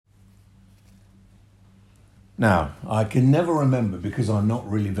Now, I can never remember, because I'm not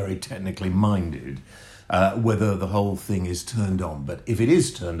really very technically minded, whether the whole thing is turned on. But if it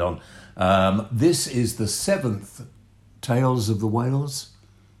is turned on, this is the 7th Tales of the Whales?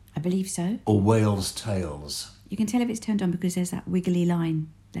 I believe so. Or Whales Tales? You can tell if it's turned on because there's that wiggly line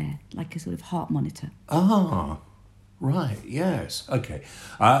there, like a sort of heart monitor. Ah, right, yes. Okay.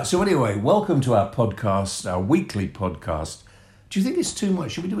 So anyway, welcome to our podcast, our weekly podcast. Do you think it's too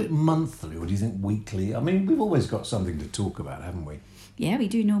much? Should we do it monthly, or do you think weekly? I mean, we've always got something to talk about, haven't we? Yeah, we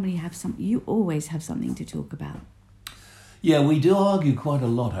do normally have some. You always have something to talk about. Yeah, we do argue quite a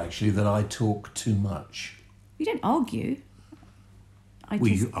lot, actually, that I talk too much. We don't argue.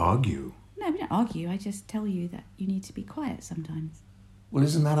 We argue? No, we don't argue. I just tell you that you need to be quiet sometimes. Well,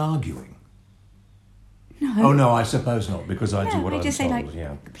 isn't that arguing? No. Oh, no, I suppose not, because I do what I'm just told, say,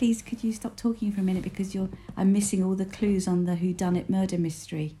 yeah. Please, could you stop talking for a minute, because I'm missing all the clues on the whodunit murder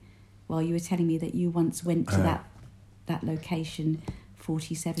mystery, while you were telling me that you once went to that location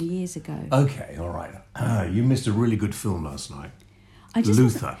 47 years ago. Okay, all right. You missed a really good film last night.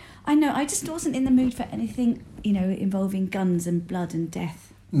 Luther. I know, I just wasn't in the mood for anything, involving guns and blood and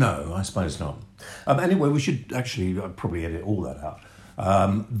death. No, I suppose not. Anyway, we should actually probably edit all that out.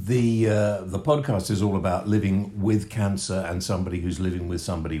 The podcast is all about living with cancer and somebody who's living with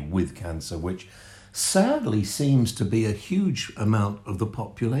somebody with cancer, which sadly seems to be a huge amount of the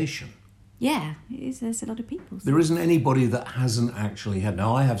population. Yeah, it is. There's a lot of people. There isn't anybody that hasn't actually had.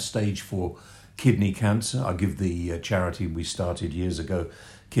 Now, I have stage 4 kidney cancer. I give the charity we started years ago,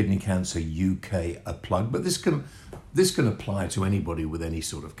 Kidney Cancer UK, a plug. But this can apply to anybody with any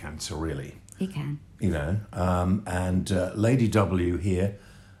sort of cancer, really. It can. And Lady W here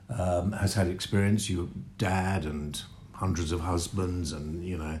has had experience. Your dad and hundreds of husbands, and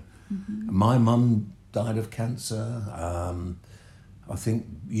Mm-hmm. My mum died of cancer. I think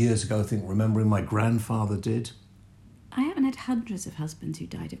years ago. Remembering my grandfather did. I haven't had hundreds of husbands who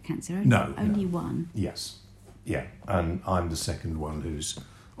died of cancer. Only one. Yes, yeah, and I'm the second one who's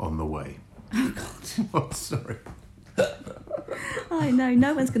on the way. Oh God! Oh, sorry. I know,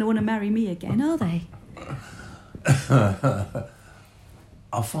 no one's going to want to marry me again, are they?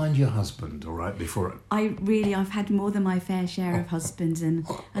 I'll find your husband, all right, before... I've had more than my fair share of husbands, and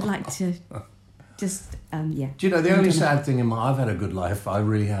I'd like to just, yeah. Do you know, the only sad thing I've had a good life, I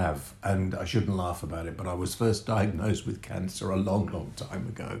really have, and I shouldn't laugh about it, but I was first diagnosed with cancer a long, long time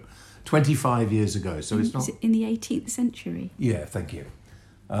ago, 25 years ago, so it's not... In the 18th century? Yeah, thank you.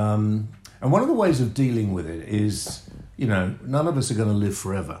 And one of the ways of dealing with it is, none of us are going to live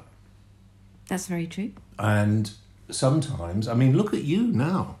forever. That's very true. And sometimes, look at you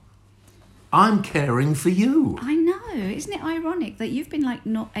now. I'm caring for you. I know. Isn't it ironic that you've been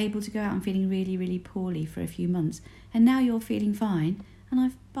not able to go out and feeling really, really poorly for a few months, and now you're feeling fine, and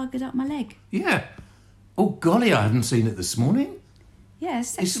I've buggered up my leg. Yeah. Oh, golly, I haven't seen it this morning. Yeah, it's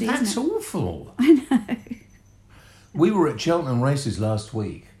sexy, That's isn't it? awful. I know. We were at Cheltenham races last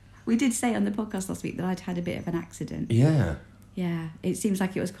week. We did say on the podcast last week that I'd had a bit of an accident. Yeah. Yeah, it seems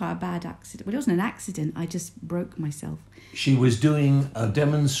like it was quite a bad accident. Well, it wasn't an accident, I just broke myself. She was doing a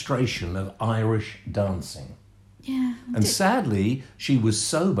demonstration of Irish dancing. Yeah. And sadly, she was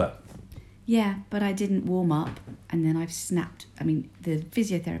sober. Yeah, but I didn't warm up, and then I've snapped. The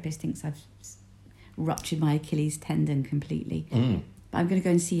physiotherapist thinks I've ruptured my Achilles tendon completely. But I'm going to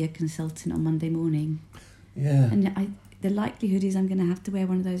go and see a consultant on Monday morning. Yeah. And the likelihood is I'm going to have to wear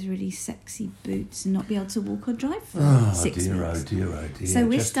one of those really sexy boots and not be able to walk or drive for 6 weeks. Oh, dear. So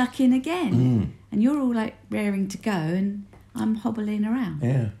we're stuck in again. And you're all raring to go, and I'm hobbling around.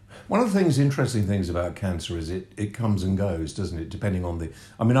 Yeah. One of the interesting things about cancer is it comes and goes, doesn't it? Depending on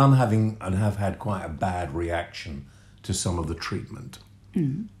I'm having and have had quite a bad reaction to some of the treatment.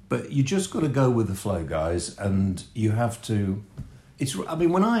 But you just got to go with the flow, guys, and you have to...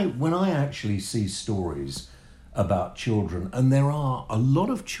 when I actually see stories about children, and there are a lot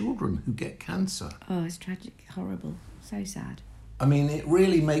of children who get cancer. Oh, it's tragic, horrible, so sad. It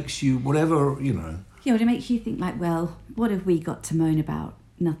really makes you, whatever, Yeah, well, it makes you think well, what have we got to moan about?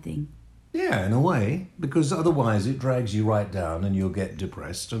 Nothing. Yeah, in a way, because otherwise it drags you right down and you'll get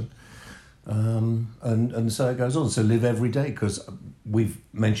depressed, and so it goes on. So live every day, because we've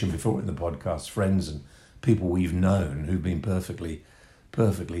mentioned before in the podcast, friends and people we've known who've been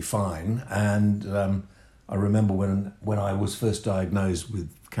perfectly fine, and I remember when I was first diagnosed with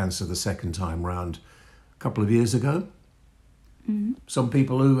cancer the second time round a couple of years ago. Some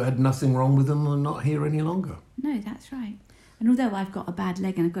people who had nothing wrong with them are not here any longer. No, that's right. And although I've got a bad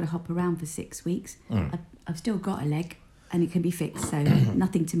leg and I've got to hop around for 6 weeks, I've still got a leg and it can be fixed, so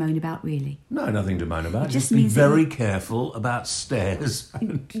nothing to moan about, really. No, nothing to moan about. Just be very careful about stairs.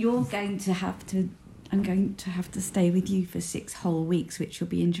 You're going to have to I'm going to have to stay with you for 6 whole weeks, which will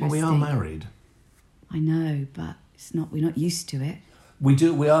be interesting. Well, we are married. I know, but it's not. We're not used to it.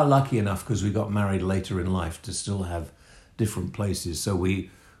 We are lucky enough because we got married later in life to still have different places. So we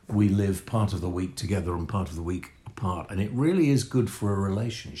live part of the week together and part of the week apart, and it really is good for a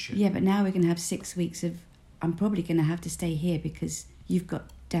relationship. Yeah, but now we're going to have 6 weeks of... I'm probably going to have to stay here because you've got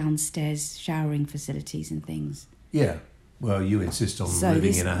downstairs showering facilities and things. Yeah. Well, you insist on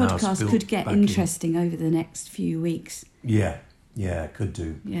living in a house. So this podcast could get interesting over the next few weeks. Yeah, it could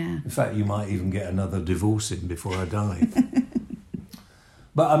do. Yeah. In fact, you might even get another divorce in before I die.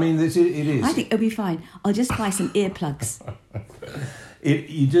 But I mean, it is. I think it'll be fine. I'll just buy some earplugs.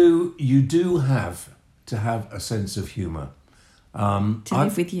 You do have to have a sense of humour. To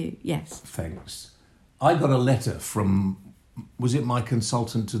live with you, yes. Thanks. I got a letter from, was it my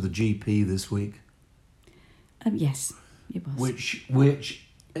consultant to the GP this week? Yes, it was. Which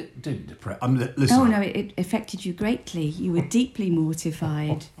it didn't depress. Listen. Oh no, it affected you greatly. You were deeply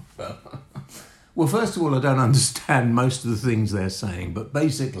mortified. Well, first of all, I don't understand most of the things they're saying, but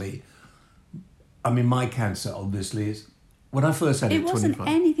basically, I mean, my cancer obviously is. When I first had it, it wasn't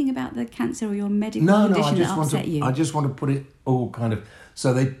 25. anything about the cancer or your medical No, condition I just that want upset to. you. I just want to put it all kind of.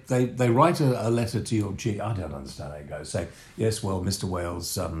 So they write a letter to your GP. I don't understand how it goes. Saying, yes, well, Mr.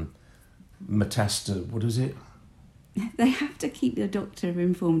 Wales, what is it? They have to keep the doctor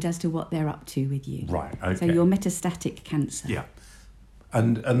informed as to what they're up to with you. Right. Okay. So your metastatic cancer. Yeah,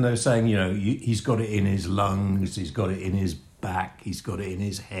 and they're saying, he's got it in his lungs, he's got it in his back, he's got it in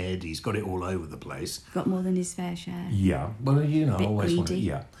his head, he's got it all over the place. Got more than his fair share. Yeah. Well, I always want it.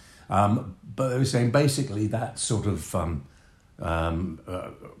 Yeah. But they were saying basically that's sort of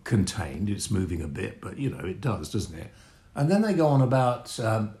contained. It's moving a bit, but it does, doesn't it? And then they go on about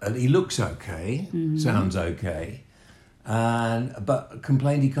and he looks okay, sounds okay. But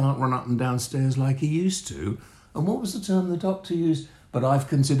complained he can't run up and downstairs like he used to. And what was the term the doctor used? But I've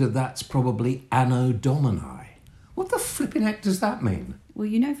considered that's probably Anno Domini. What the flipping heck does that mean? Well,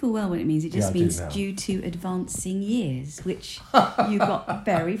 you know full well what it means. It just means due to advancing years, which you got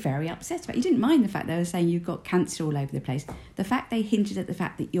very, very upset about. You didn't mind the fact they were saying you've got cancer all over the place. The fact they hinted at the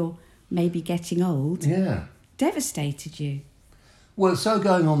fact that you're maybe getting old devastated you. Well, so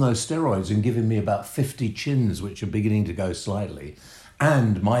going on those steroids and giving me about 50 chins, which are beginning to go slightly,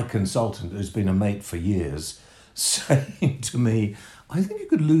 and my consultant, who's been a mate for years, saying to me, I think you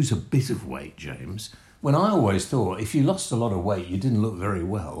could lose a bit of weight, James. When I always thought if you lost a lot of weight, you didn't look very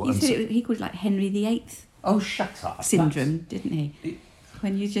well. He called it like Henry VIII Oh, shut up. syndrome, didn't he?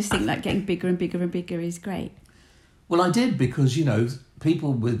 When you just think like getting bigger and bigger and bigger is great. Well, I did because,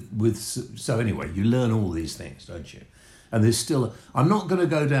 people with... So anyway, you learn all these things, don't you? And there's still... I'm not going to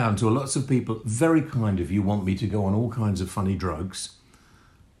go down to lots of people. Very kind of you want me to go on all kinds of funny drugs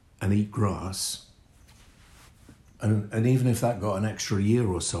and eat grass. And even if that got an extra year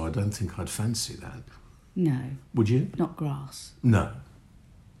or so, I don't think I'd fancy that. No. Would you? Not grass. No.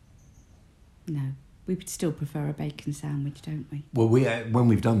 No. We would still prefer a bacon sandwich, don't we? Well, when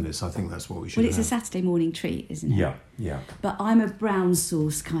we've done this, I think that's what we should Well, it's have. a Saturday morning treat, isn't it? Yeah. But I'm a brown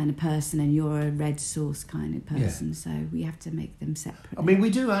sauce kind of person and you're a red sauce kind of person, so we have to make them separate. I mean, we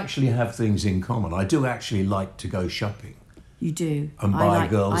do actually have things in common. I do actually like to go shopping. You do. And buy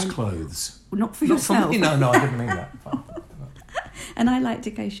girls' clothes. Well, not for yourself. Not for me. No, I didn't mean that. And I like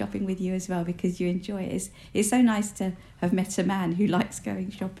to go shopping with you as well because you enjoy it. It's so nice to have met a man who likes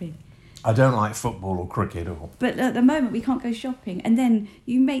going shopping. I don't like football or cricket But at the moment we can't go shopping. And then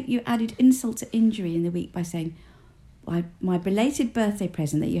you added insult to injury in the week by saying, my belated birthday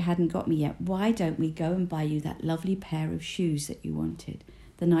present that you hadn't got me yet, why don't we go and buy you that lovely pair of shoes that you wanted?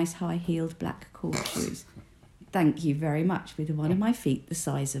 The nice high-heeled black court shoes. Thank you very much, with one of my feet the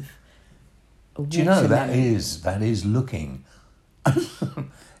size of a watermelon. Do you know, that is looking...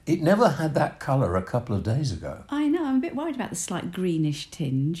 It never had that colour a couple of days ago. I know, I'm a bit worried about the slight greenish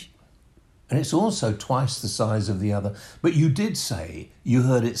tinge. And it's also twice the size of the other. But you did say you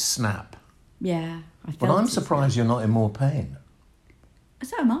heard it snap. Yeah, I felt But I'm surprised you're not in more pain.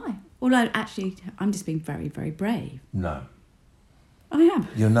 So am I. Although, actually, I'm just being very, very brave. No. I am.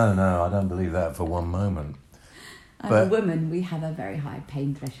 No, I don't believe that for one moment. I'm a woman, we have a very high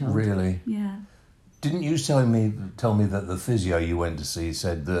pain threshold. Really? Yeah. Didn't you tell me that the physio you went to see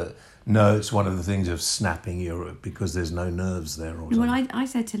said that, no, it's one of the things of snapping you because there's no nerves there or something? Well, I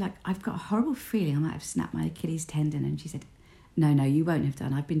said to her, I've got a horrible feeling I might have snapped my Achilles tendon. And she said, no, you won't have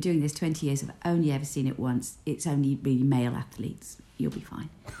done. I've been doing this 20 years. I've only ever seen it once. It's only really male athletes. You'll be fine.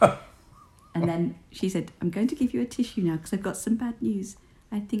 And then she said, I'm going to give you a tissue now because I've got some bad news.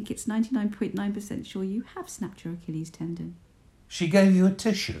 I think it's 99.9% sure you have snapped your Achilles tendon. She gave you a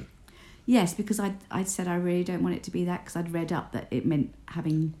tissue? Yes, because I'd said I really don't want it to be that, because I'd read up that it meant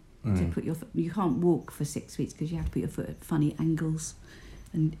having to put your foot... You can't walk for 6 weeks because you have to put your foot at funny angles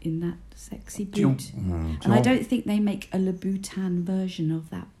and in that sexy boot. And I don't think they make a Louboutin version of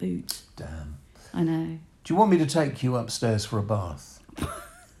that boot. Damn. I know. Do you want me to take you upstairs for a bath?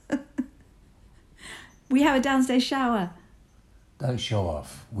 We have a downstairs shower. Don't show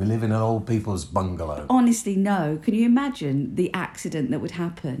off. We live in an old people's bungalow. Honestly, no. Can you imagine the accident that would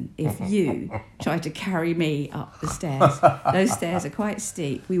happen if you tried to carry me up the stairs? Those stairs are quite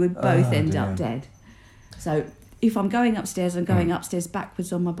steep. We would both end up dead. So if I'm going upstairs, I'm going upstairs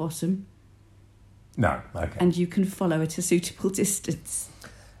backwards on my bottom. No, okay. And you can follow at a suitable distance.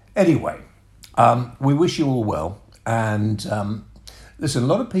 Anyway, we wish you all well. And listen, a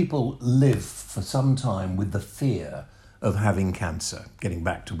lot of people live for some time with the fear of having cancer. Getting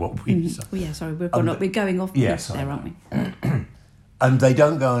back to what we... We're going off yes, there, aren't we? And they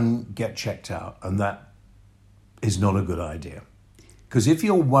don't go and get checked out, and that is not a good idea. Because if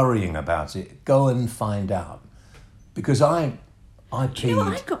you're worrying about it, go and find out. Because I peed... Do you know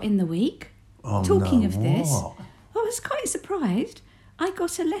what I got in the week? Oh, Talking no, of this, what? I was quite surprised. I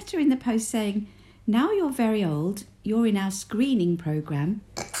got a letter in the post saying, now you're very old, you're in our screening programme.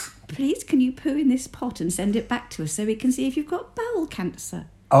 Please, can you poo in this pot and send it back to us so we can see if you've got bowel cancer?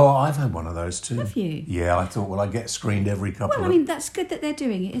 Oh, I've had one of those too. Have you? Yeah, I thought, well, I get screened every couple of... Well, I mean, that's good that they're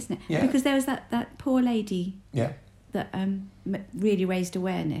doing it, isn't it? Yeah. Because there was that poor lady that really raised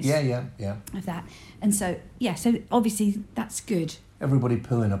awareness of that. And so obviously that's good. Everybody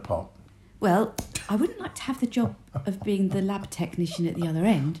poo in a pot. Well, I wouldn't like to have the job of being the lab technician at the other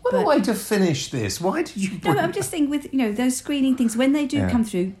end. What a way to finish this. Why did you... No, I'm just saying with, those screening things, when they do come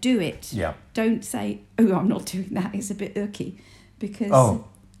through, do it. Yeah. Don't say, oh, I'm not doing that. It's a bit icky. Because... Oh,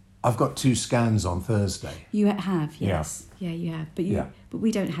 I've got 2 scans on Thursday. You have, yes. Yeah, you have. But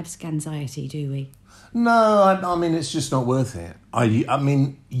we don't have scanxiety, do we? No, I mean, it's just not worth it. I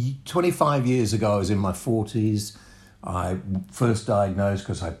mean, 25 years ago, I was in my 40s. I first diagnosed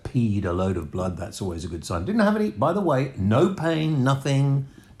because I peed a load of blood. That's always a good sign. Didn't have any, by the way, no pain, nothing,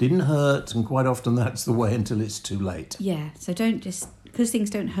 didn't hurt. And quite often that's the way until it's too late. Yeah, so don't just, because things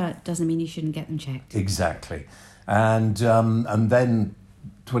don't hurt doesn't mean you shouldn't get them checked. Exactly. And then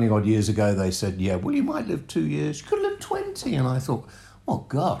 20 odd years ago, they said, yeah, well, you might live 2 years. You could live 20. And I thought, oh,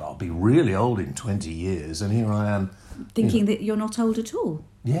 God, I'll be really old in 20 years. And here I am. Thinking that you're not old at all.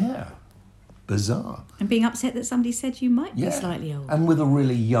 Yeah. Bizarre. And being upset that somebody said you might be slightly old. And with a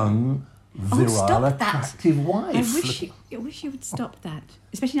really young, virile, attractive wife. I wish you would stop that.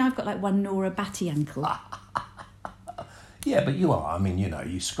 Especially now I've got like one Nora Batty ankle. Yeah, but you are. I mean,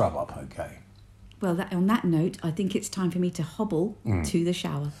 you scrub up okay. Well, on that note, I think it's time for me to hobble to the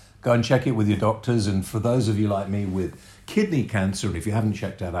shower. Go and check it with your doctors. And for those of you like me with kidney cancer, and if you haven't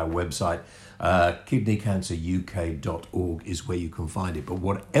checked out our website, kidneycanceruk.org is where you can find it. But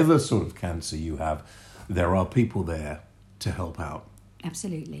whatever sort of cancer you have, there are people there to help out.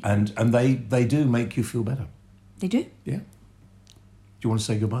 Absolutely. And they do make you feel better. They do? Yeah. Do you want to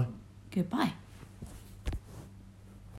say goodbye? Goodbye.